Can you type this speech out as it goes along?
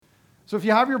So if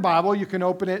you have your Bible, you can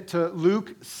open it to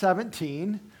Luke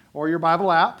 17 or your Bible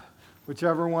app,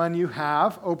 whichever one you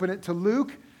have. Open it to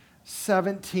Luke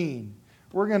 17.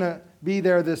 We're going to be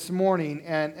there this morning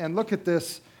and look at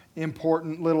this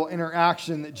important little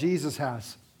interaction that Jesus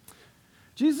has.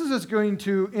 Jesus is going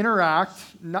to interact,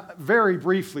 very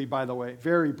briefly, by the way,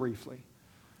 very briefly,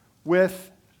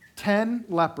 with 10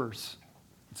 lepers.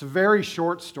 It's a very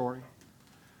short story.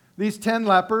 These 10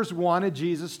 lepers wanted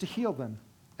Jesus to heal them,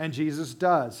 and Jesus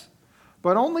does.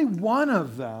 But only one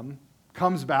of them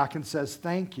comes back and says,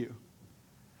 "Thank you."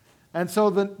 And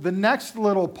so the next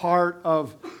little part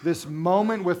of this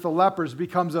moment with the lepers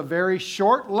becomes a very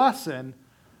short lesson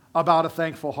about a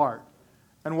thankful heart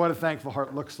and what a thankful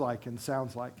heart looks like and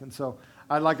sounds like. And so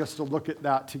I'd like us to look at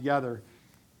that together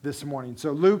this morning.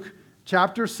 So Luke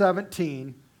chapter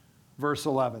 17, verse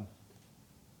 11.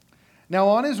 Now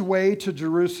on his way to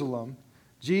Jerusalem,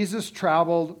 Jesus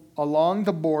traveled along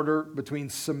the border between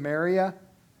Samaria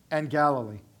and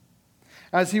Galilee.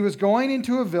 As he was going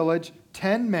into a village,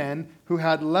 10 men who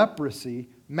had leprosy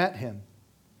met him.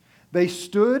 They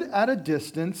stood at a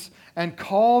distance and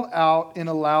called out in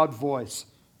a loud voice,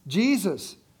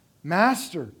 "Jesus,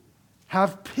 Master,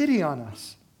 have pity on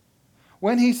us."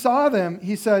 When he saw them,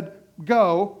 he said,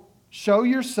 "Go, show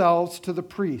yourselves to the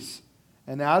priests."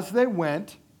 And as they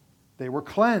went, they were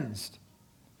cleansed.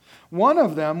 One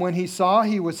of them, when he saw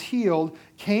he was healed,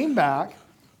 came back,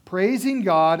 praising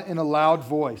God in a loud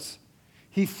voice.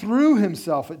 He threw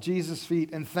himself at Jesus'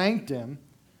 feet and thanked him,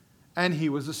 and he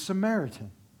was a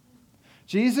Samaritan.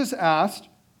 Jesus asked,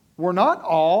 "Were not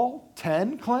all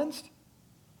 10 cleansed?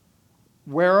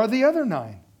 Where are the other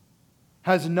 9?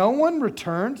 Has no one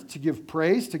returned to give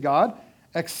praise to God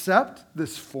except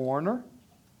this foreigner?"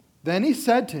 Then he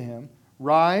said to him,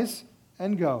 "Rise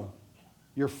and go.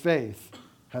 Your faith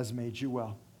has made you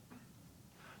well."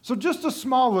 So just a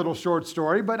small little short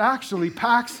story, but actually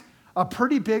packs a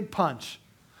pretty big punch.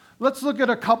 Let's look at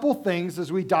a couple things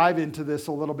as we dive into this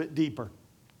a little bit deeper.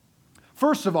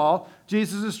 First of all,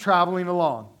 Jesus is traveling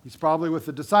along. He's probably with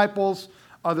the disciples,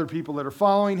 other people that are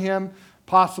following him,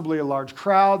 possibly a large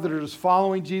crowd that are just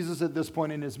following Jesus at this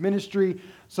point in his ministry.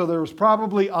 So there was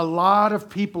probably a lot of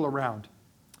people around.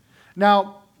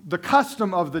 Now, the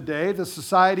custom of the day, the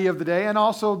society of the day, and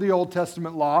also the Old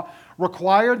Testament law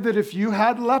required that if you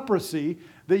had leprosy,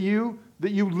 that you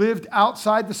lived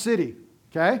outside the city,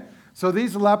 okay? So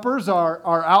these lepers are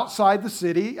outside the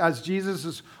city as Jesus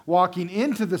is walking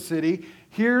into the city.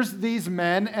 Here's these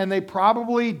men, and they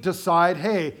probably decide,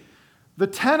 hey, the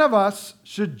 10 of us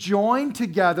should join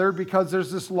together because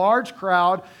there's this large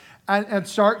crowd and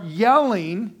start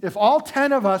yelling. If all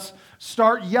 10 of us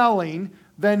start yelling,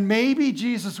 then maybe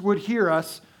Jesus would hear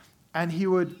us and he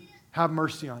would have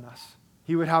mercy on us.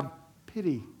 He would have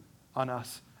pity on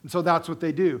us. And so that's what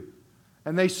they do.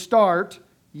 And they start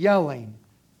yelling,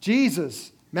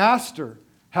 "Jesus, Master,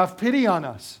 have pity on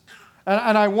us."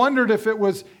 And I wondered if it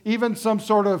was even some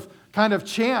sort of kind of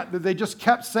chant that they just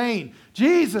kept saying,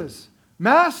 "Jesus,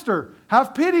 Master,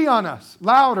 have pity on us."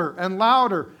 Louder and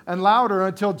louder and louder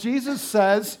until Jesus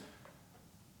says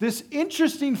this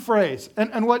interesting phrase.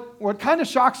 And what kind of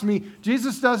shocks me,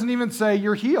 Jesus doesn't even say,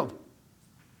 "You're healed."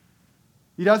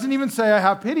 He doesn't even say, "I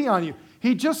have pity on you."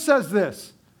 He just says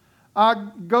this,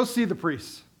 "Go see the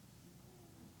priests."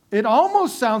 It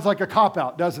almost sounds like a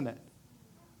cop-out, doesn't it?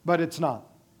 But it's not.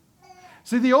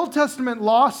 See, the Old Testament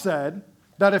law said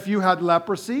that if you had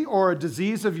leprosy or a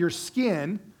disease of your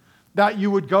skin, that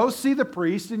you would go see the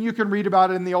priest, and you can read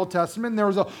about it in the Old Testament. There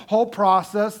was a whole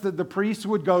process that the priest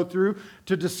would go through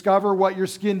to discover what your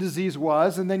skin disease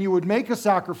was, and then you would make a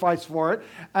sacrifice for it,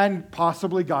 and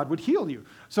possibly God would heal you.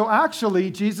 So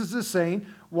actually, Jesus is saying,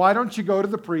 why don't you go to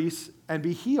the priest and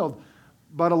be healed?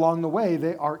 But along the way,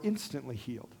 they are instantly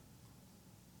healed.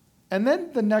 And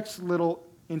then the next little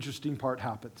interesting part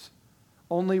happens.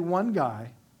 Only one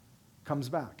guy comes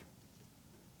back.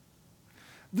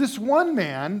 This one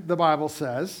man, the Bible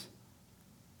says,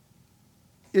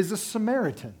 is a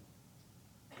Samaritan.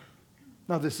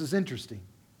 Now, this is interesting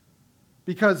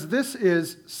because this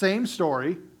is same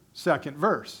story, second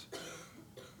verse.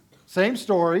 Same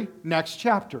story, next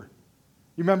chapter.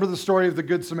 You remember the story of the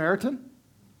Good Samaritan?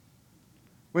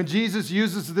 When Jesus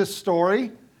uses this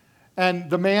story, and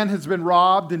the man has been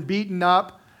robbed and beaten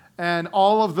up, and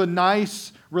all of the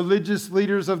nice religious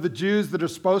leaders of the Jews that are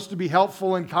supposed to be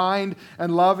helpful and kind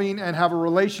and loving and have a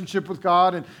relationship with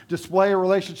God and display a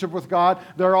relationship with God,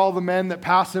 they're all the men that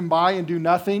pass him by and do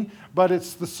nothing. But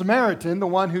it's the Samaritan, the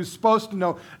one who's supposed to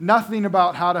know nothing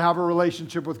about how to have a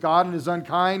relationship with God and is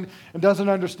unkind and doesn't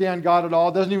understand God at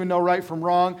all, doesn't even know right from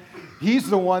wrong. He's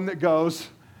the one that goes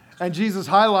And Jesus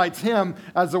highlights him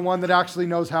as the one that actually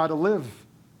knows how to live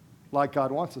like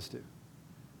God wants us to.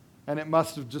 And it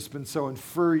must have just been so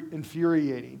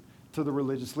infuriating to the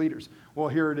religious leaders. Well,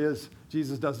 here it is.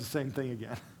 Jesus does the same thing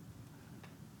again.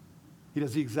 He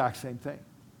does the exact same thing.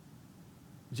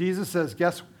 Jesus says,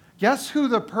 guess who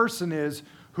the person is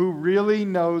who really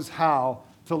knows how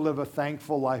to live a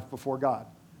thankful life before God?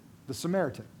 The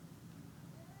Samaritan.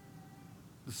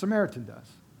 The Samaritan does.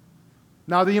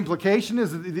 Now, the implication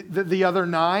is that the other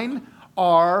 9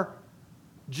 are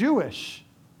Jewish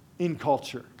in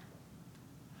culture.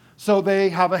 So they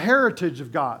have a heritage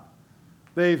of God.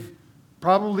 They've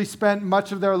probably spent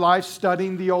much of their life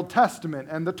studying the Old Testament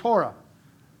and the Torah.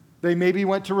 They maybe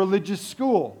went to religious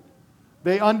school.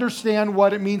 They understand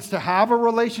what it means to have a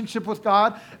relationship with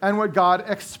God and what God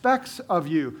expects of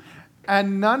you.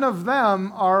 And none of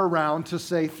them are around to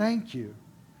say thank you.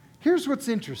 Here's what's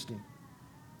interesting.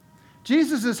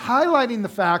 Jesus is highlighting the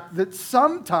fact that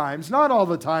sometimes, not all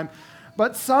the time,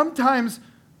 but sometimes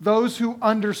those who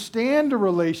understand a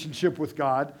relationship with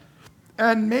God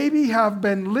and maybe have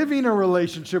been living a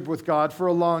relationship with God for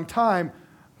a long time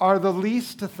are the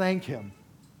least to thank Him.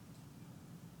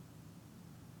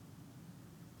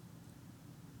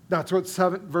 That's what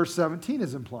verse 17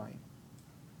 is implying.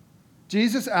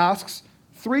 Jesus asks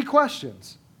 3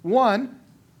 questions. 1,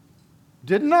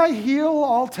 didn't I heal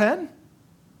all 10?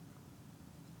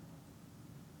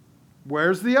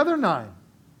 Where's the other 9?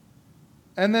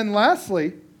 And then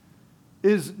lastly,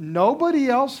 is nobody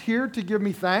else here to give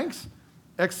me thanks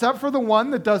except for the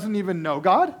one that doesn't even know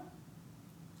God?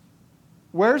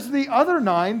 Where's the other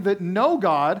 9 that know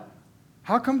God?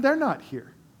 How come they're not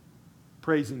here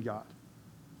praising God,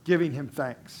 giving Him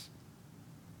thanks?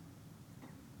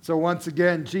 So once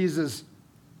again, Jesus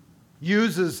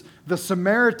uses the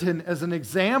Samaritan as an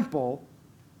example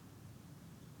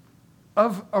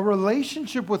of a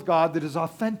relationship with God that is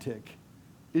authentic,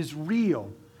 is real,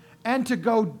 and to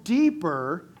go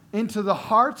deeper into the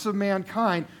hearts of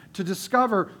mankind to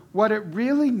discover what it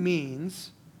really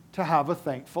means to have a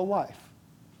thankful life.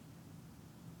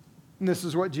 And this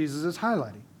is what Jesus is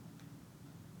highlighting.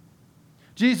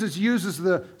 Jesus uses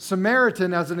the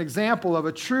Samaritan as an example of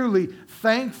a truly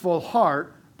thankful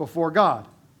heart before God.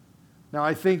 Now,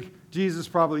 I think Jesus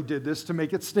probably did this to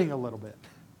make it sting a little bit.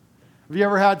 Have you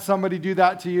ever had somebody do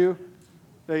that to you?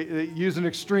 They use an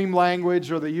extreme language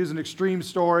or they use an extreme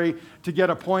story to get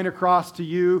a point across to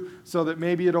you so that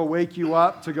maybe it'll wake you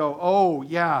up to go, oh,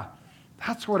 yeah,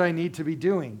 that's what I need to be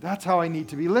doing. That's how I need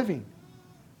to be living.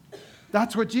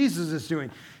 That's what Jesus is doing.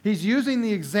 He's using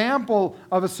the example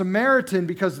of a Samaritan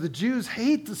because the Jews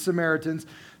hate the Samaritans.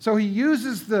 So he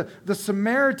uses the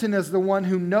Samaritan as the one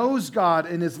who knows God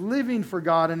and is living for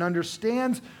God and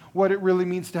understands what it really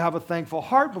means to have a thankful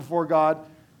heart before God,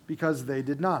 because they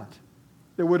did not.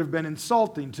 It would have been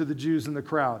insulting to the Jews in the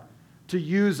crowd to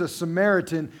use a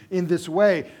Samaritan in this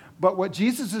way. But what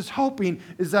Jesus is hoping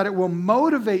is that it will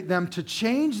motivate them to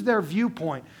change their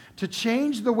viewpoint, to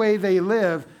change the way they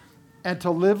live, and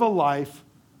to live a life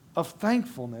of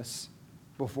thankfulness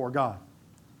before God.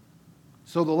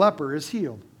 So the leper is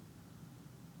healed.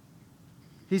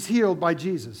 He's healed by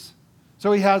Jesus.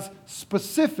 So he has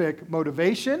specific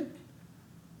motivation.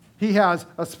 He has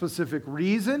a specific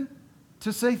reason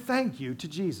to say thank you to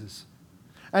Jesus.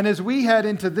 And as we head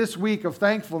into this week of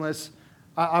thankfulness,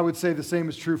 I would say the same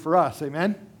is true for us.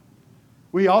 Amen?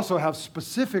 We also have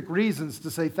specific reasons to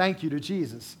say thank you to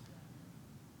Jesus.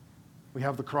 We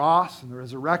have the cross and the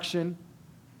resurrection,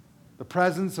 the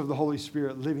presence of the Holy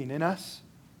Spirit living in us,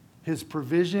 His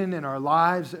provision in our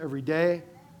lives every day,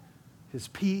 His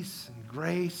peace and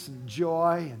grace and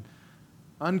joy and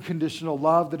unconditional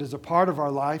love that is a part of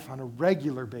our life on a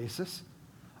regular basis.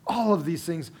 All of these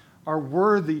things are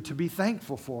worthy to be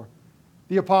thankful for.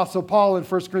 The Apostle Paul in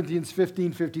 1 Corinthians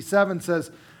 15:57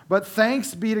 says, "But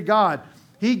thanks be to God,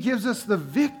 He gives us the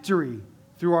victory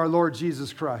through our Lord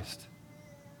Jesus Christ."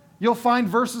 You'll find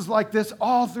verses like this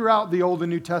all throughout the Old and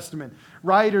New Testament.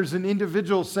 Writers and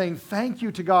individuals saying thank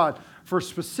you to God for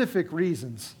specific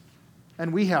reasons.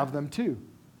 And we have them too.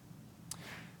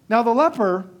 Now the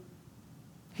leper,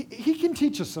 he can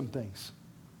teach us some things.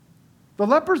 The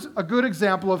leper's a good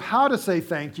example of how to say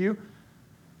thank you.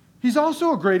 He's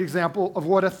also a great example of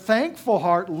what a thankful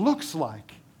heart looks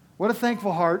like, what a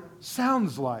thankful heart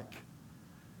sounds like.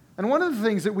 And one of the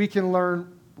things that we can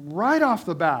learn right off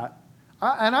the bat,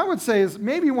 and I would say is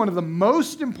maybe one of the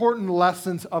most important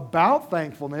lessons about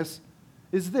thankfulness,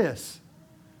 is this: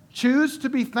 choose to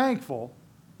be thankful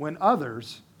when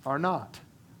others are not.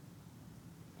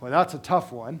 Well, that's a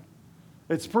tough one.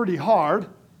 It's pretty hard.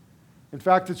 In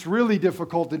fact, it's really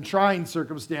difficult in trying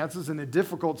circumstances and in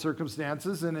difficult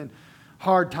circumstances and in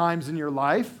hard times in your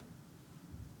life.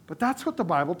 But that's what the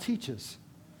Bible teaches.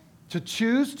 To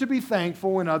choose to be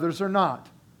thankful when others are not.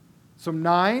 So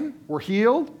 9 were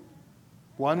healed,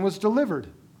 1 was delivered.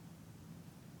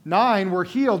 9 were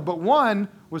healed, but 1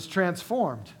 was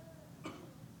transformed.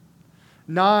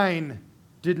 9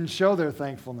 didn't show their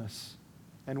thankfulness,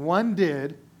 and 1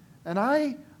 did. And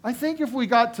I think if we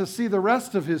got to see the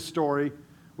rest of his story,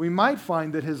 we might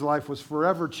find that his life was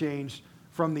forever changed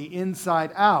from the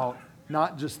inside out,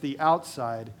 not just the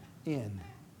outside in.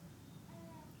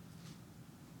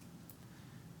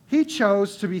 He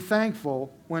chose to be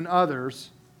thankful when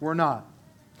others were not.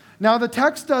 Now, the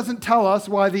text doesn't tell us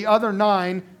why the other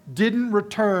 9 didn't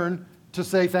return to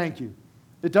say thank you.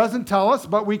 It doesn't tell us,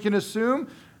 but we can assume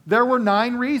there were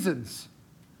 9 reasons.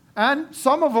 And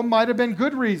some of them might have been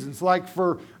good reasons. Like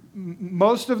for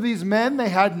most of these men, they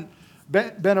hadn't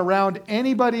been around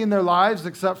anybody in their lives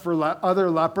except for other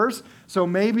lepers. So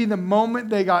maybe the moment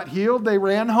they got healed, they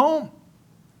ran home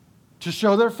to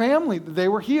show their family that they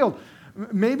were healed.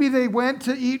 Maybe they went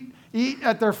to eat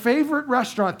at their favorite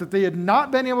restaurant that they had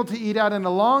not been able to eat at in a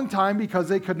long time because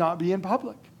they could not be in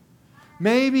public.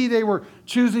 Maybe they were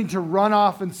choosing to run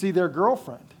off and see their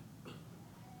girlfriend.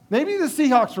 Maybe the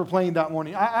Seahawks were playing that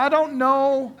morning. I don't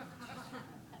know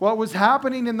what was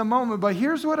happening in the moment, but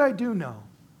here's what I do know.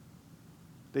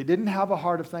 They didn't have a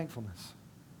heart of thankfulness.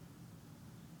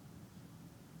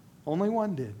 Only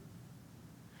 1 did.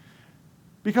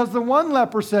 Because the one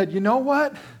leper said, you know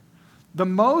what? The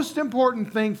most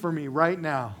important thing for me right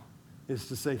now is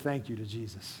to say thank you to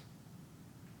Jesus.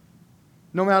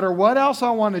 No matter what else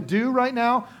I want to do right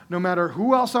now, no matter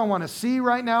who else I want to see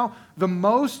right now, the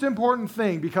most important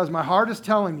thing, because my heart is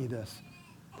telling me this,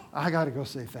 I got to go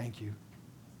say thank you.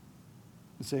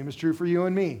 The same is true for you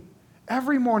and me.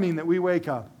 Every morning that we wake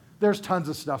up, there's tons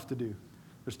of stuff to do.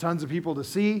 There's tons of people to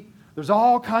see. There's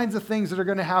all kinds of things that are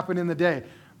going to happen in the day.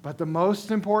 But the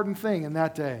most important thing in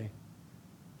that day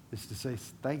is to say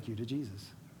thank you to Jesus.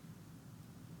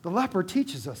 The leper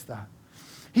teaches us that.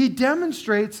 He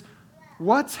demonstrates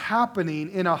what's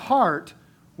happening in a heart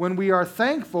when we are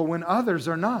thankful when others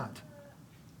are not.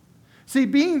 See,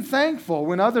 being thankful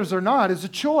when others are not is a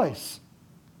choice.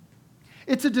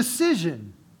 It's a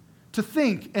decision to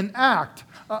think and act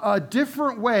a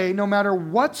different way no matter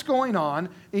what's going on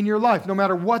in your life, no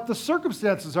matter what the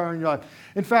circumstances are in your life.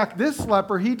 In fact, this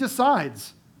leper, he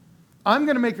decides, I'm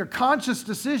going to make a conscious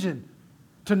decision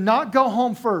to not go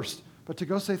home first, but to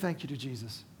go say thank you to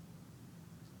Jesus.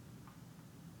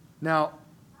 Now,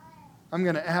 I'm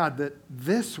going to add that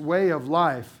this way of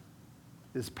life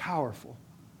is powerful.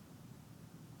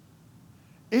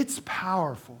 It's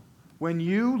powerful when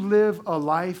you live a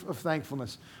life of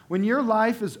thankfulness. When your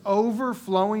life is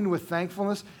overflowing with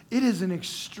thankfulness, it is an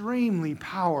extremely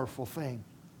powerful thing.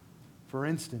 For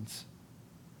instance,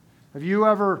 have you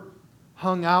ever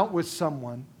hung out with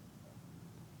someone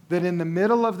that in the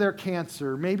middle of their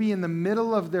cancer, maybe in the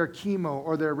middle of their chemo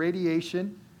or their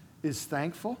radiation, is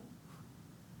thankful?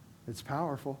 It's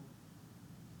powerful.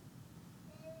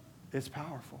 It's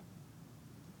powerful.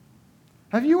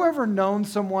 Have you ever known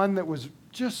someone that was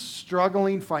just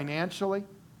struggling financially?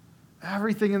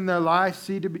 Everything in their life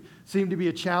seemed to be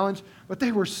a challenge, but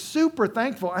they were super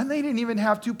thankful, and they didn't even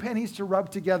have 2 pennies to rub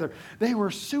together. They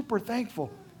were super thankful.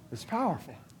 It's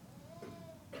powerful.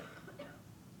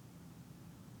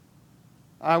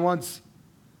 I once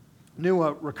knew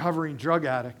a recovering drug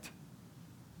addict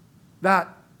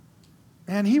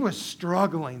and he was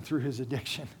struggling through his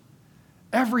addiction.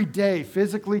 Every day,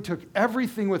 physically took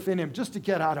everything within him just to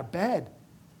get out of bed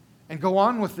and go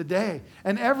on with the day.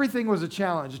 And everything was a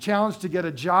challenge to get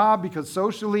a job because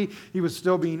socially he was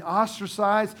still being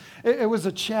ostracized. It was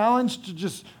a challenge to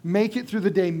just make it through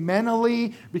the day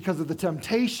mentally because of the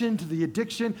temptation to the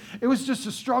addiction. It was just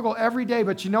a struggle every day.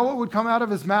 But you know what would come out of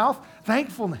his mouth?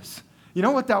 Thankfulness. You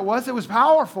know what that was? It was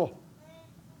powerful.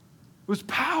 It was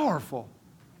powerful.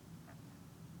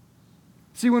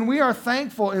 See, when we are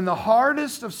thankful in the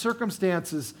hardest of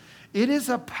circumstances, it is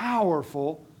a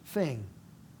powerful thing.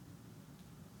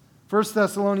 1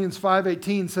 Thessalonians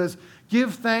 5:18 says,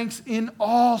 "Give thanks in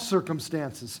all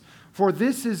circumstances, for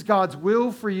this is God's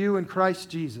will for you in Christ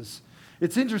Jesus."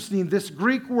 It's interesting, this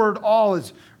Greek word all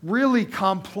is really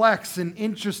complex and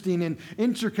interesting and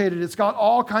intricate. It's got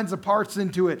all kinds of parts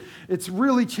into it. It's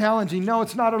really challenging. No,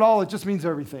 it's not at all. It just means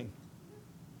everything.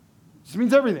 It just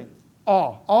means everything.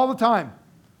 All the time.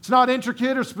 It's not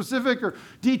intricate or specific or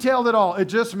detailed at all. It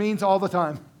just means all the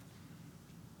time.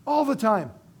 All the time.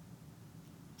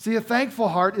 See, a thankful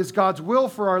heart is God's will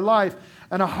for our life,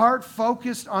 and a heart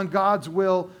focused on God's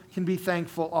will can be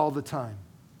thankful all the time.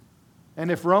 And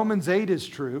if Romans 8 is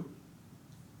true,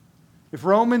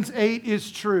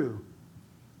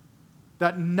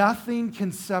 that nothing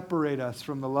can separate us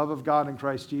from the love of God in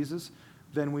Christ Jesus,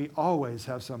 then we always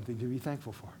have something to be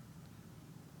thankful for.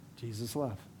 Jesus'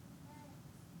 love.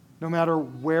 No matter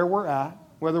where we're at,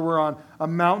 whether we're on a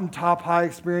mountaintop high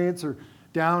experience or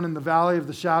down in the valley of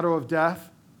the shadow of death,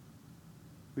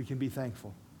 we can be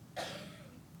thankful.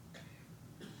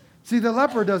 See, the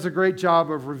leper does a great job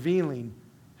of revealing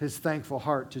his thankful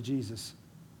heart to Jesus.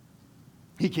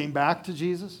 He came back to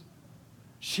Jesus,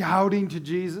 shouting to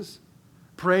Jesus,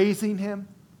 praising him.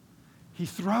 He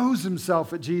throws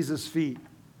himself at Jesus' feet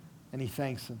and he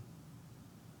thanks him.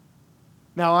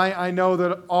 Now, I know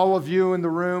that all of you in the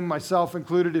room, myself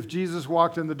included, if Jesus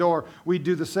walked in the door, we'd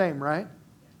do the same, right?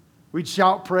 We'd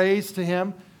shout praise to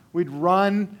him. We'd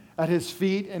run at his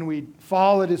feet and we'd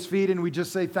fall at his feet and we'd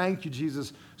just say, thank you,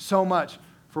 Jesus, so much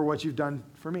for what you've done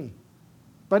for me.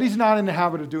 But he's not in the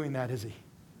habit of doing that, is he?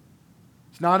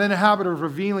 He's not in the habit of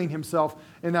revealing himself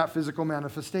in that physical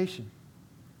manifestation.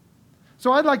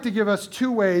 So I'd like to give us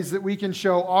two ways that we can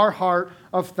show our heart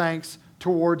of thanks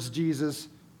towards Jesus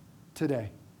today.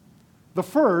 The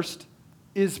first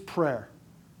is prayer.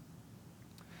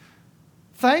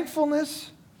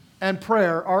 Thankfulness and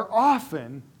prayer are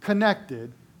often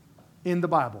connected in the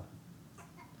Bible.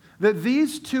 That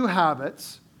these two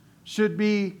habits should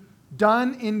be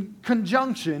done in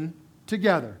conjunction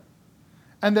together.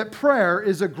 And that prayer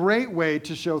is a great way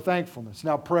to show thankfulness.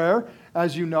 Now, prayer,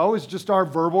 as you know, is just our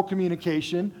verbal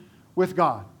communication with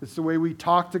God. It's the way we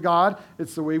talk to God.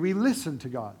 It's the way we listen to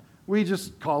God. We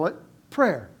just call it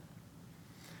prayer.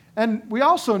 And we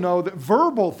also know that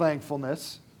verbal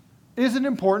thankfulness is an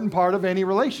important part of any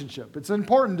relationship. It's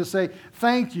important to say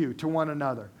thank you to one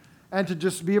another and to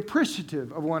just be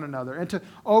appreciative of one another and to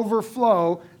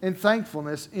overflow in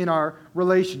thankfulness in our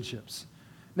relationships.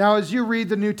 Now, as you read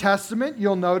the New Testament,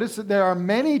 you'll notice that there are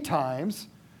many times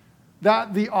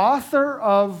that the author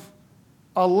of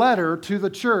a letter to the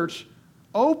church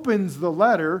opens the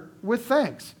letter with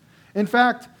thanks. In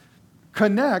fact,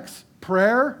 connects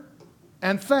prayer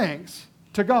and thanks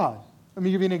to God. Let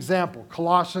me give you an example.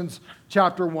 Colossians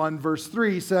chapter 1, verse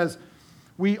 3 says,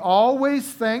 "We always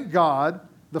thank God,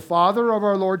 the Father of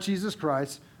our Lord Jesus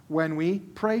Christ, when we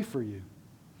pray for you."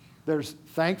 There's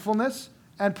thankfulness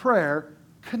and prayer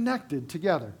connected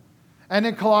together. And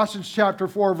in Colossians chapter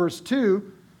 4, verse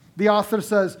 2, the author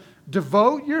says,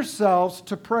 "Devote yourselves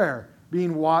to prayer,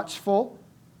 being watchful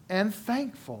and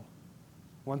thankful."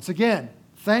 Once again,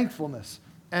 thankfulness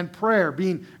and prayer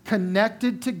being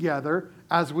connected together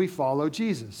as we follow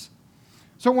Jesus.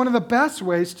 So one of the best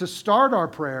ways to start our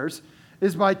prayers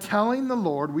is by telling the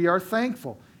Lord we are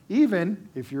thankful, even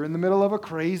if you're in the middle of a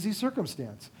crazy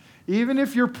circumstance. Even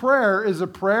if your prayer is a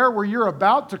prayer where you're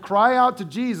about to cry out to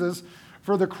Jesus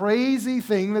for the crazy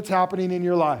thing that's happening in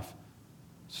your life,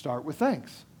 start with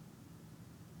thanks.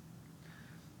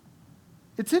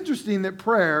 It's interesting that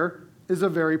prayer is a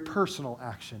very personal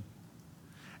action.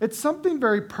 It's something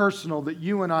very personal that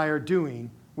you and I are doing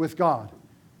with God.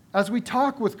 As we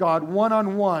talk with God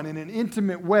one-on-one in an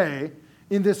intimate way,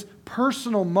 in this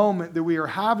personal moment that we are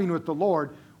having with the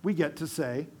Lord, we get to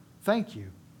say, thank you.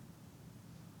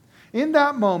 In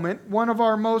that moment, one of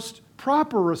our most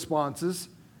proper responses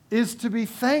is to be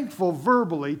thankful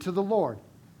verbally to the Lord.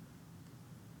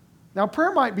 Now,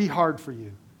 prayer might be hard for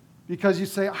you because you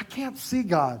say, I can't see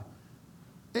God.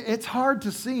 It's hard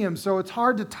to see him, so it's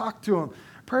hard to talk to him.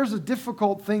 Prayer's a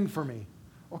difficult thing for me.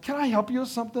 Well, can I help you with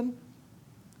something?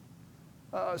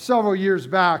 Several years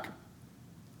back,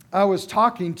 I was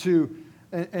talking to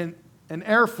an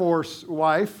Air Force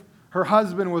wife. Her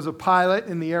husband was a pilot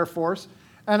in the Air Force,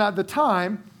 and at the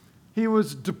time, he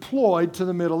was deployed to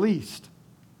the Middle East.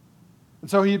 And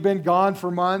so he had been gone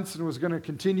for months and was going to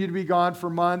continue to be gone for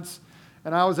months.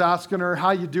 And I was asking her,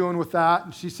 how you doing with that?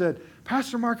 And she said,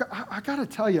 Pastor Mark, I got to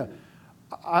tell you,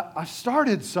 I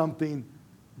started something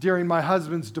during my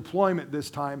husband's deployment this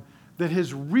time that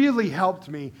has really helped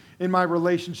me in my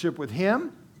relationship with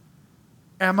him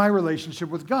and my relationship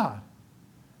with God.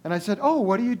 And I said, oh,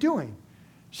 what are you doing?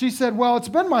 She said, well, it's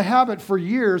been my habit for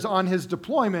years on his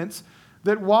deployments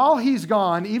that while he's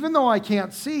gone, even though I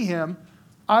can't see him,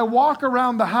 I walk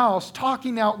around the house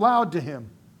talking out loud to him.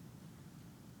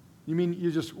 You mean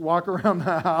you just walk around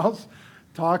the house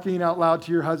talking out loud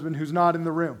to your husband who's not in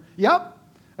the room? Yep.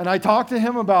 And I talk to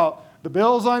him about the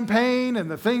bills I'm paying and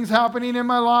the things happening in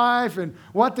my life and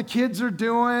what the kids are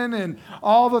doing and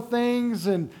all the things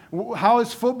and how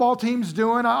his football team's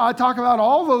doing. I talk about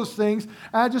all those things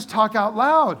and I just talk out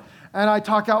loud. and I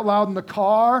talk out loud in the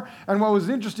car. And what was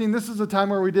interesting, this is a time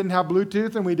where we didn't have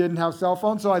Bluetooth and we didn't have cell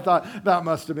phones, so I thought that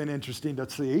must have been interesting to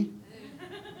see.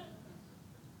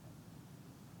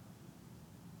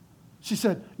 She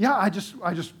said, yeah, I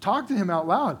just talked to him out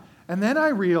loud. And then I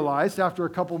realized after a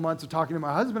couple months of talking to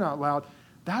my husband out loud,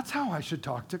 that's how I should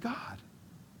talk to God.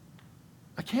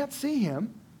 I can't see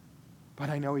him, but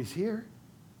I know he's here.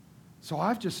 So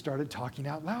I've just started talking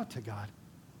out loud to God.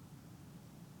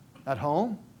 At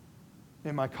home,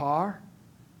 in my car,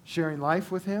 sharing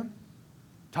life with him,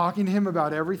 talking to him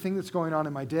about everything that's going on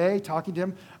in my day, talking to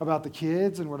him about the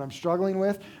kids and what I'm struggling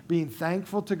with, being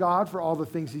thankful to God for all the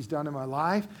things he's done in my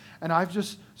life. And I've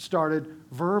just started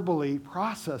verbally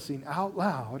processing out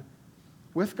loud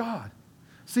with God.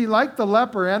 See, like the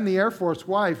leper and the Air Force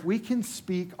wife, we can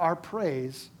speak our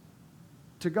praise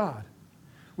to God.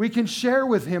 We can share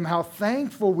with him how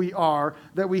thankful we are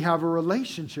that we have a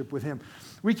relationship with him.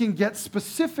 We can get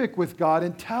specific with God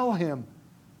and tell him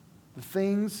the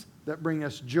things that bring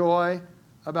us joy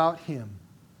about him.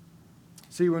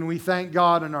 See, when we thank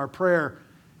God in our prayer,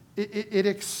 it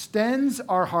extends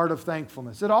our heart of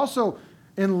thankfulness. It also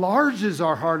enlarges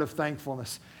our heart of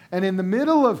thankfulness. And in the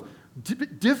middle of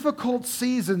difficult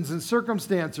seasons and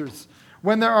circumstances,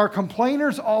 when there are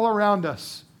complainers all around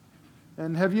us,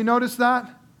 and have you noticed that?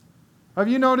 Have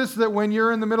you noticed that when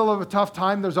you're in the middle of a tough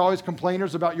time, there's always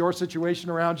complainers about your situation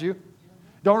around you?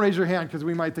 Don't raise your hand because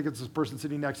we might think it's this person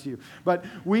sitting next to you. But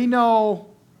we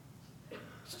know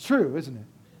it's true, isn't it?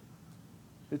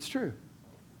 It's true.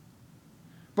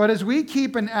 But as we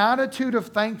keep an attitude of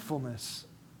thankfulness,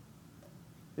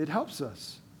 it helps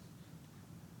us.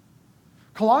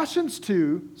 Colossians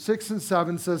 2, 6 and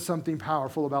 7 says something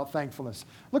powerful about thankfulness.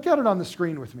 Look at it on the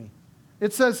screen with me.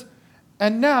 It says,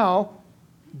 and now,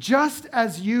 just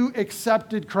as you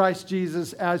accepted Christ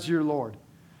Jesus as your Lord,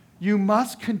 you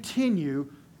must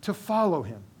continue to follow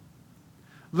him.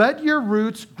 Let your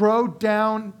roots grow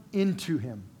down into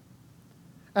him,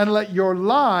 and let your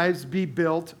lives be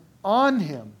built on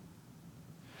him.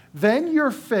 Then your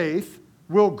faith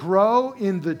will grow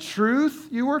in the truth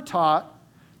you were taught,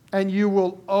 and you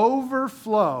will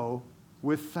overflow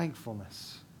with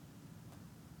thankfulness.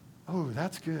 Oh,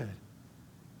 that's good.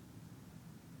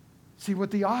 See,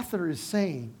 what the author is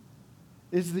saying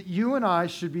is that you and I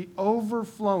should be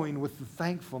overflowing with the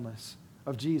thankfulness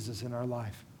of Jesus in our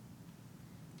life.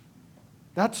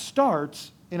 That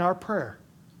starts in our prayer.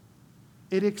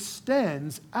 It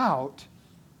extends out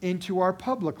into our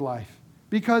public life.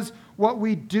 Because what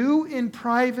we do in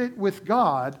private with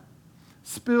God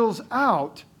spills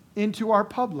out into our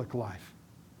public life.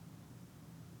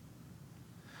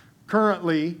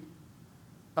 Currently,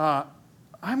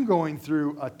 I'm going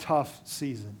through a tough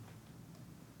season.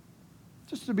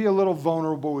 Just to be a little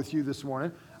vulnerable with you this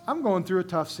morning, I'm going through a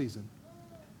tough season.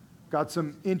 Got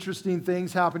some interesting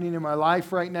things happening in my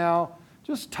life right now.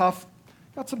 Just tough.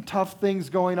 Got some tough things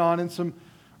going on in some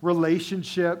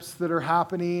relationships that are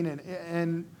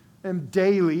happening and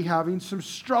daily having some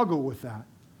struggle with that.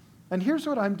 And here's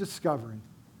what I'm discovering.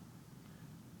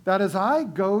 That as I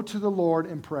go to the Lord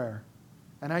in prayer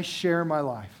and I share my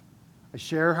life, I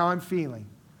share how I'm feeling,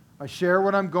 I share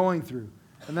what I'm going through,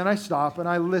 and then I stop and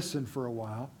I listen for a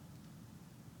while,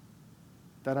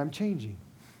 that I'm changing.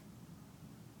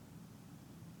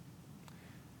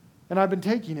 And I've been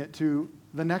taking it to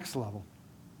the next level,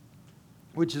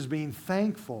 which is being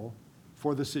thankful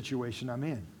for the situation I'm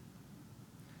in.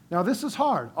 Now, this is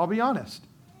hard, I'll be honest,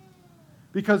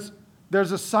 because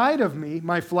there's a side of me,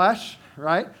 my flesh,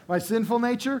 right? My sinful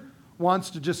nature wants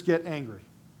to just get angry.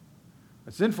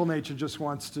 My sinful nature just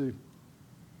wants to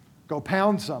go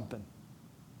pound something.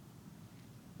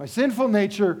 My sinful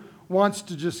nature wants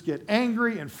to just get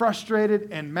angry and frustrated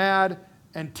and mad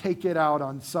and take it out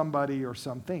on somebody or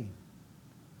something.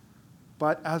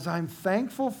 But as I'm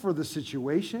thankful for the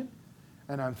situation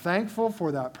and I'm thankful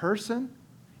for that person,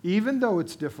 even though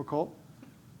it's difficult,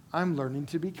 I'm learning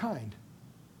to be kind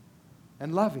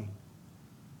and loving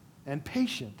and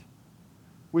patient,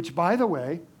 which, by the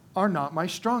way, are not my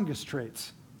strongest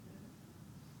traits,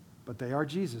 but they are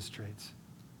Jesus' traits.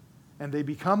 And they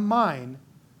become mine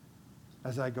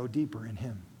as I go deeper in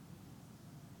him.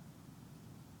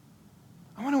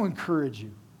 I want to encourage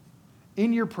you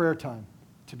in your prayer time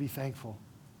to be thankful,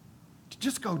 to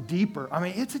just go deeper. I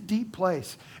mean, it's a deep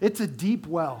place. It's a deep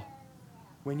well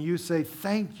when you say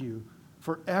thank you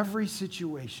for every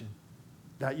situation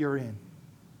that you're in.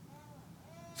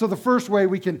 So the first way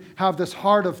we can have this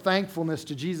heart of thankfulness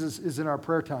to Jesus is in our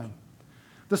prayer time.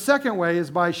 The second way is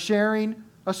by sharing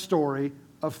a story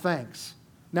of thanks.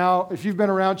 Now, if you've been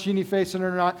around Cheney Faison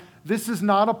or not, this is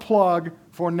not a plug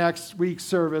for next week's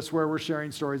service where we're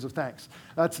sharing stories of thanks.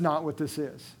 That's not what this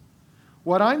is.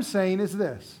 What I'm saying is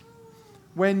this.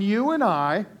 When you and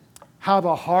I have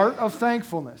a heart of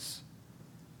thankfulness,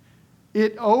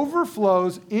 it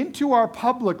overflows into our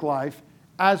public life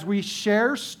as we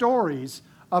share stories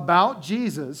about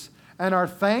Jesus and are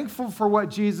thankful for what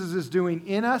Jesus is doing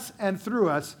in us and through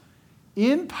us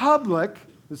in public.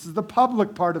 This is the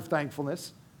public part of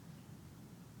thankfulness.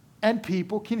 And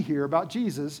people can hear about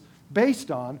Jesus based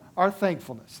on our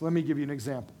thankfulness. Let me give you an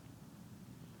example.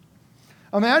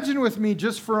 Imagine with me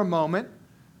just for a moment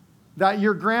that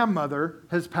your grandmother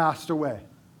has passed away.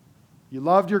 You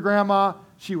loved your grandma.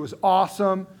 She was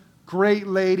awesome, great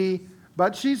lady,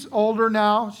 but she's older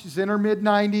now. She's in her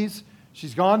mid-90s.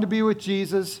 She's gone to be with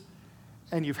Jesus,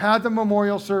 and you've had the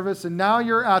memorial service, and now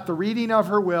you're at the reading of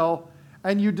her will,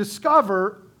 and you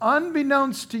discover,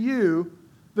 unbeknownst to you,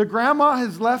 the grandma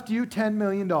has left you $10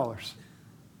 million.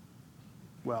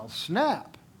 Well,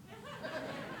 snap.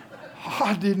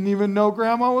 I didn't even know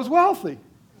grandma was wealthy.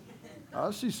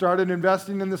 She started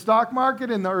investing in the stock market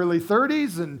in the early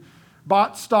 30s and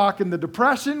bought stock in the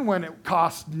Depression when it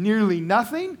cost nearly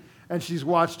nothing, and she's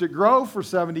watched it grow for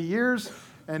 70 years,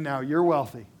 and now you're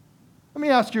wealthy. Let me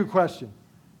ask you a question.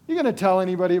 You going to tell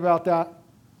anybody about that?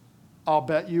 I'll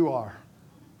bet you are.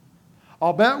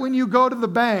 I'll bet when you go to the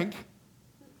bank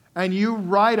and you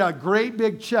write a great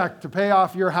big check to pay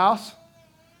off your house,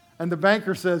 and the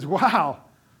banker says, wow,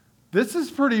 this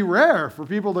is pretty rare for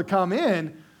people to come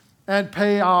in and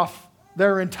pay off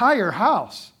their entire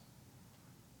house.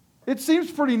 It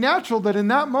seems pretty natural that in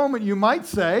that moment you might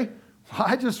say, well,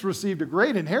 I just received a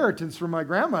great inheritance from my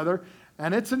grandmother,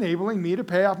 and it's enabling me to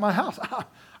pay off my house.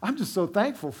 I'm just so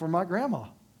thankful for my grandma.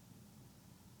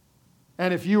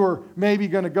 And if you were maybe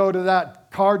going to go to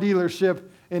that car dealership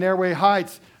in Airway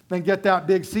Heights, then get that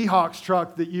big Seahawks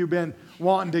truck that you've been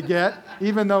wanting to get,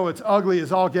 even though it's ugly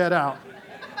as all get out.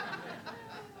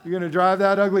 You're going to drive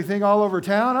that ugly thing all over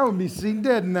town? I would be seen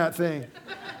dead in that thing.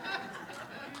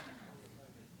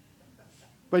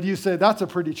 But you say, that's a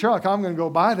pretty truck. I'm going to go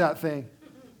buy that thing.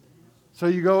 So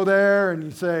you go there and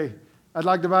you say, I'd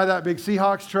like to buy that big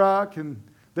Seahawks truck. And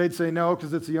they'd say no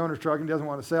because it's the owner's truck and he doesn't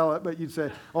want to sell it. But you'd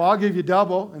say, oh, I'll give you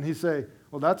double. And he'd say,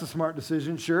 well, that's a smart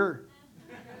decision, sure.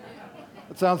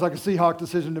 It sounds like a Seahawk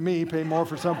decision to me. Pay more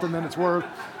for something than it's worth.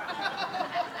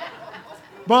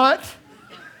 But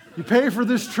you pay for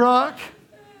this truck,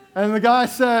 and the guy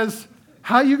says,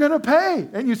 how are you going to pay?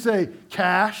 And you say,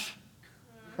 cash.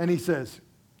 And he says,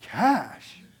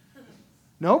 cash?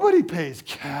 Nobody pays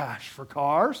cash for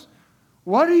cars.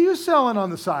 What are you selling on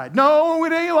the side? No,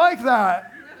 it ain't like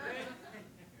that.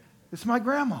 It's my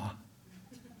grandma.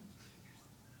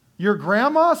 Your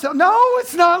grandma? No,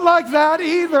 it's not like that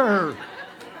either.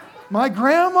 My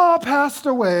grandma passed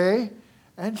away,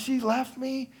 and she left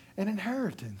me an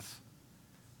inheritance.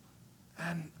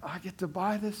 And I get to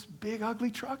buy this big, ugly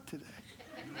truck today.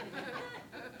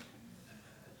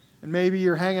 And maybe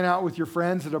you're hanging out with your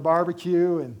friends at a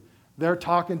barbecue, and they're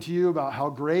talking to you about how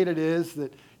great it is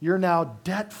that you're now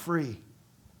debt-free.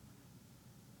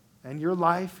 And your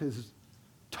life is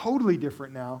totally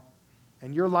different now,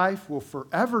 and your life will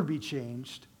forever be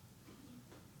changed.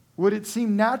 Would it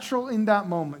seem natural in that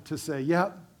moment to say,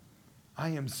 yep, I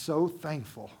am so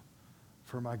thankful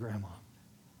for my grandma?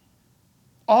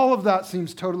 All of that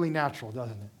seems totally natural,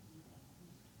 doesn't it?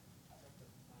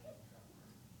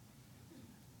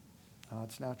 Oh,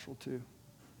 it's natural too.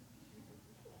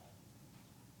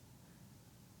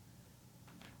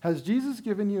 Has Jesus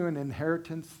given you an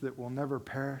inheritance that will never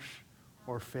perish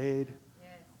or fade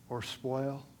or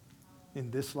spoil in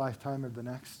this lifetime or the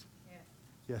next?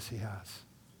 Yes, he has.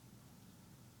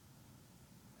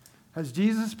 Has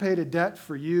Jesus paid a debt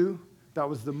for you that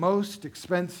was the most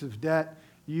expensive debt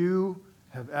you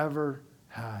have ever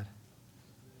had?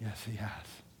 Yes, he has.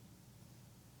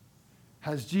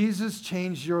 Has Jesus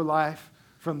changed your life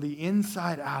from the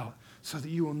inside out so that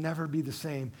you will never be the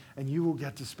same and you will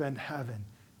get to spend heaven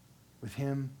with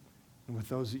him and with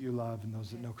those that you love and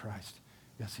those that know Christ?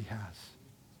 Yes, he has.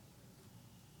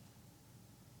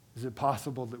 Is it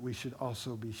possible that we should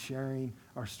also be sharing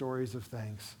our stories of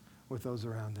thanks with those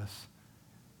around us?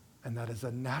 And that is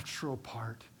a natural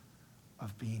part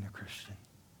of being a Christian.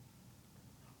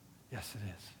 Yes, it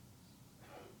is.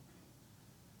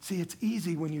 See, it's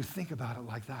easy when you think about it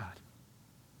like that.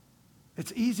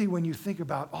 It's easy when you think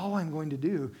about all I'm going to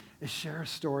do is share a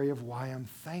story of why I'm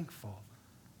thankful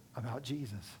about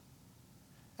Jesus.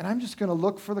 And I'm just going to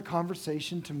look for the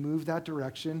conversation to move that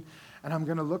direction, and I'm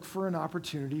going to look for an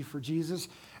opportunity for Jesus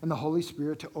and the Holy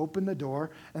Spirit to open the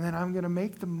door, and then I'm going to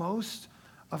make the most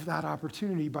of that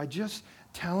opportunity by just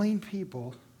telling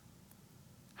people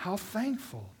how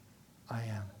thankful I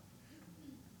am.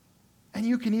 And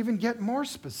you can even get more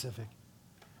specific.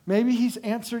 Maybe he's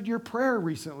answered your prayer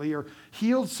recently, or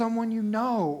healed someone you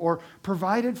know, or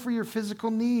provided for your physical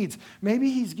needs.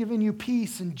 Maybe he's given you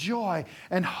peace and joy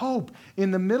and hope in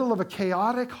the middle of a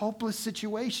chaotic, hopeless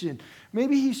situation.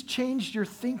 Maybe he's changed your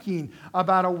thinking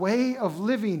about a way of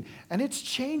living, and it's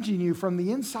changing you from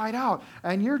the inside out.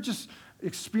 And you're just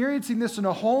experiencing this in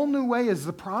a whole new way as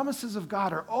the promises of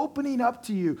God are opening up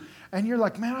to you. And you're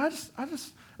like, man, I'm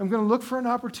going to look for an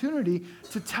opportunity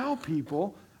to tell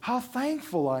people how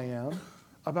thankful I am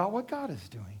about what God is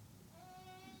doing.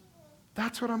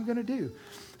 That's what I'm going to do.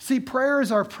 See, prayer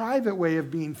is our private way of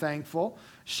being thankful.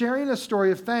 Sharing a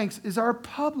story of thanks is our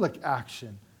public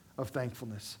action of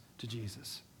thankfulness to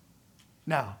Jesus.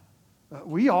 Now,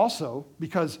 we also,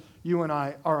 because you and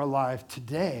I are alive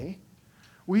today,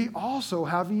 we also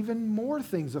have even more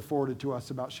things afforded to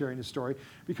us about sharing a story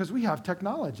because we have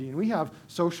technology and we have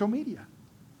social media.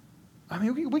 I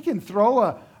mean, we can throw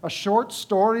a short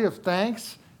story of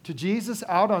thanks to Jesus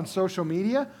out on social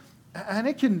media, and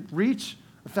it can reach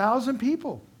 1,000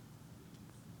 people,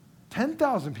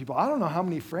 10,000 people. I don't know how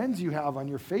many friends you have on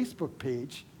your Facebook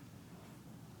page,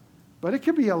 but it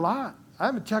could be a lot. I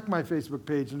haven't checked my Facebook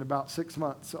page in about 6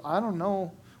 months, so I don't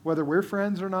know whether we're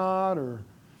friends or not, or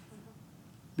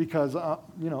because, I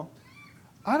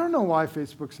don't know why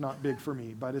Facebook's not big for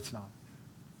me, but it's not.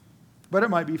 But it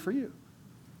might be for you.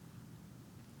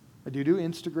 I do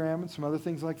Instagram and some other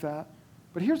things like that.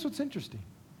 But here's what's interesting.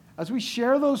 As we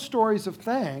share those stories of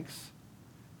thanks,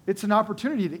 it's an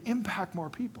opportunity to impact more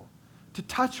people, to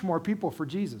touch more people for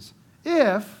Jesus.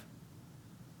 If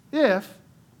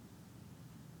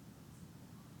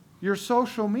your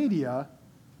social media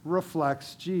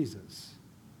reflects Jesus.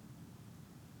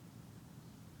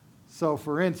 So,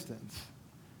 for instance,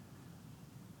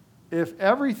 if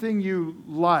everything you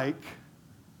like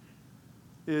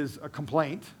is a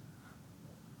complaint,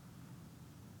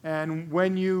 and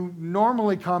when you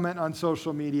normally comment on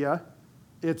social media,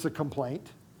 it's a complaint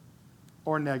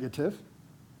or negative,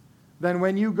 then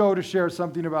when you go to share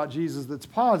something about Jesus that's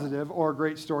positive or a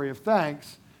great story of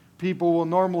thanks, people will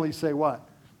normally say what?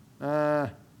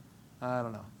 I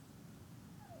don't know.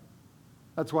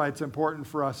 That's why it's important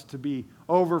for us to be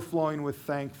overflowing with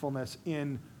thankfulness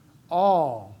in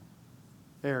all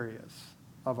areas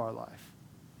of our life,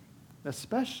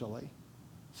 especially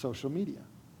social media.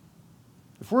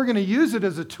 If we're going to use it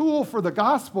as a tool for the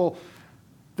gospel,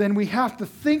 then we have to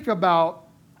think about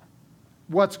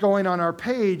what's going on our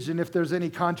page and if there's any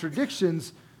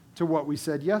contradictions to what we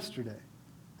said yesterday.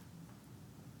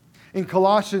 In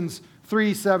Colossians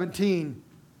 3:17,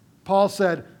 Paul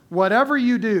said, "Whatever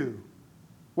you do,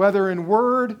 whether in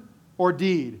word or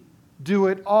deed, do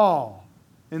it all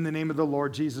in the name of the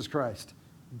Lord Jesus Christ,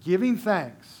 giving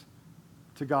thanks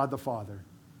to God the Father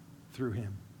through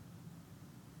him."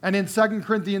 And in 2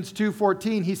 Corinthians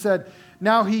 2:14, he said,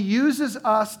 "Now he uses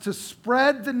us to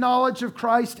spread the knowledge of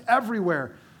Christ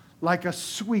everywhere, like a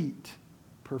sweet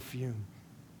perfume."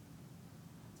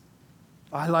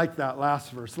 I like that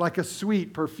last verse, like a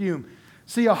sweet perfume.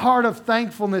 See, a heart of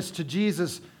thankfulness to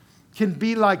Jesus can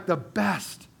be like the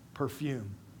best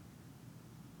perfume.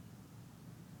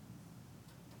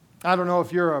 I don't know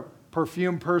if you're a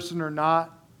perfume person or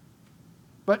not,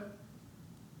 but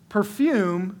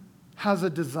perfume has a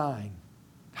design,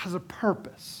 has a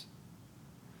purpose.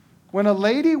 When a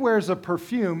lady wears a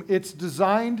perfume, it's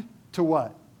designed to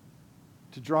what?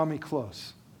 To draw me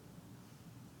close.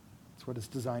 That's what it's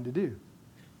designed to do.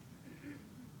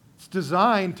 It's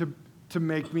designed to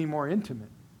make me more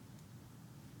intimate.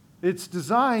 It's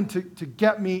designed to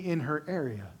get me in her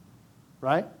area,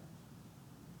 right?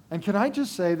 And can I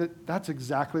just say that that's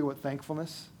exactly what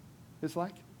thankfulness is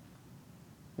like?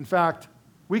 In fact,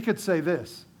 we could say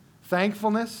this: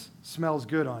 thankfulness smells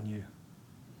good on you.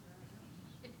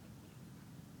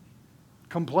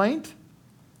 Complaint?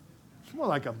 It's more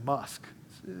like a musk.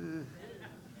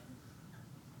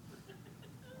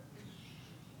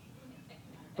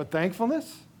 But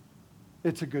thankfulness?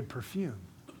 It's a good perfume.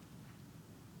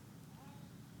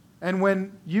 And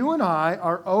when you and I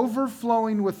are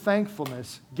overflowing with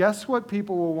thankfulness, guess what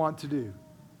people will want to do?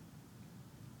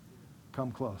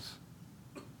 Come close.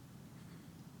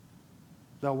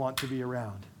 They'll want to be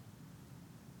around.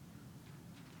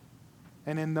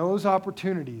 And in those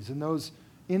opportunities, in those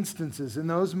instances, in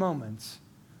those moments,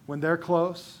 when they're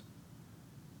close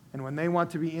and when they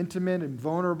want to be intimate and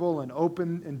vulnerable and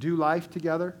open and do life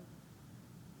together,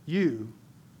 you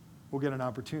will get an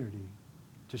opportunity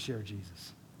to share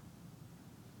Jesus.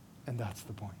 And that's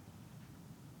the point.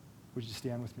 Would you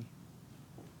stand with me?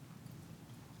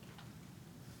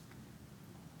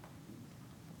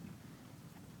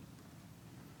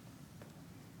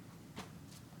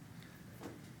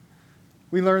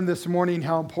 We learned this morning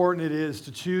how important it is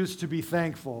to choose to be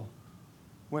thankful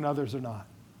when others are not.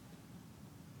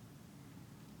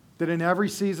 That in every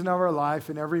season of our life,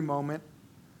 in every moment,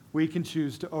 we can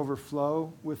choose to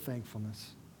overflow with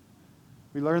thankfulness.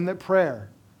 We learned that prayer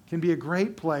can be a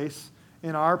great place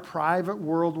in our private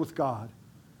world with God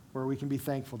where we can be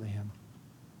thankful to Him.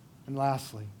 And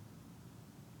lastly,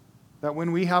 that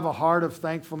when we have a heart of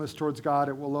thankfulness towards God,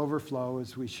 it will overflow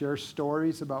as we share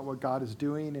stories about what God is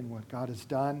doing and what God has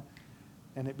done,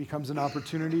 and it becomes an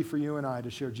opportunity for you and I to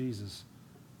share Jesus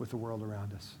with the world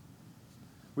around us.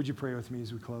 Would you pray with me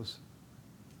as we close?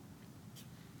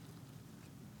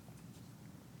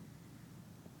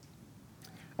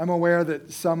 I'm aware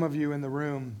that some of you in the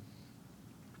room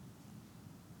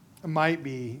might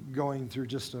be going through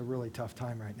just a really tough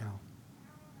time right now.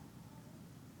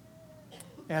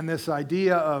 And this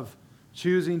idea of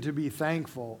choosing to be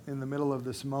thankful in the middle of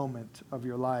this moment of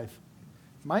your life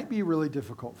might be really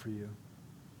difficult for you.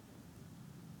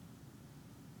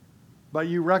 But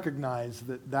you recognize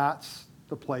that that's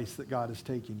the place that God is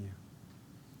taking you.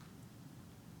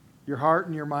 Your heart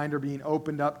and your mind are being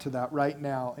opened up to that right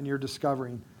now, and you're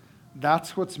discovering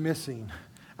that's what's missing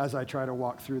as I try to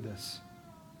walk through this.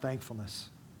 Thankfulness.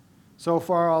 So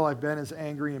far, all I've been is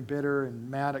angry and bitter and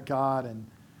mad at God and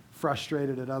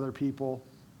frustrated at other people.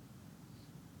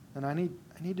 And I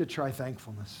need to try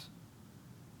thankfulness.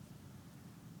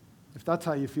 If that's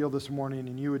how you feel this morning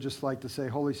and you would just like to say,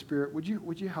 Holy Spirit, would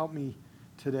you help me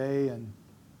today and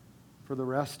for the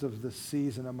rest of this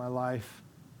season of my life?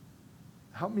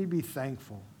 Help me be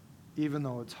thankful, even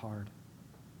though it's hard.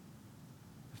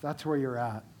 If that's where you're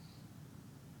at,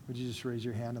 would you just raise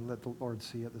your hand and let the Lord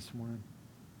see it this morning?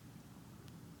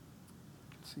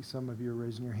 I see some of you are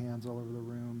raising your hands all over the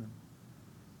room. And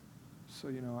so,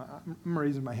 I'm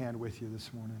raising my hand with you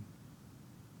this morning.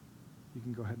 You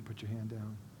can go ahead and put your hand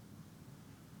down.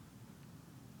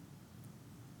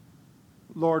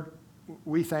 Lord,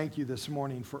 we thank you this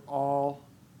morning for all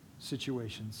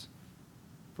situations,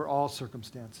 for all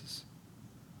circumstances.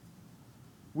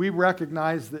 We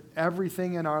recognize that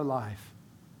everything in our life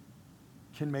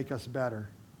can make us better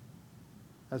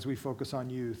as we focus on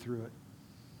you through it.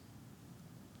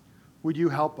 Would you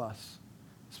help us,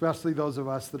 especially those of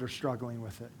us that are struggling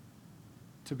with it,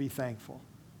 to be thankful?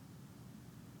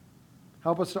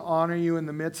 Help us to honor you in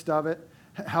the midst of it.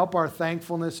 Help our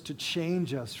thankfulness to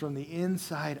change us from the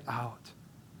inside out,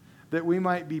 that we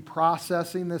might be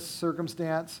processing this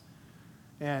circumstance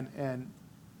and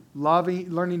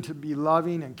learning to be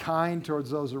loving and kind towards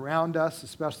those around us,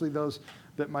 especially those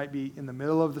that might be in the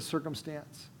middle of the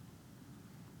circumstance.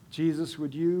 Jesus,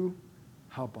 would you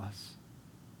help us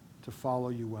to follow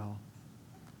you well?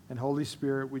 And Holy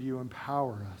Spirit, would you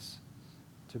empower us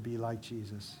to be like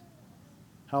Jesus?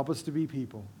 Help us to be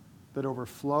people that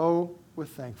overflow with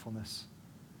thankfulness,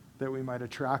 that we might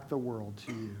attract the world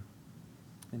to you.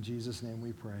 In Jesus' name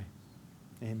we pray.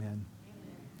 Amen.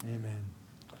 Amen.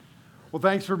 Well,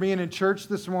 thanks for being in church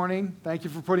this morning. Thank you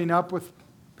for putting up with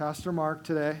Pastor Mark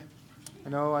today. I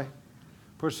know I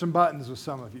pushed some buttons with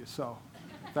some of you, so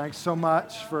thanks so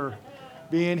much for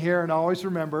being here. And always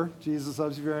remember, Jesus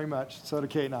loves you very much. So do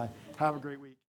Kate and I. Have a great week.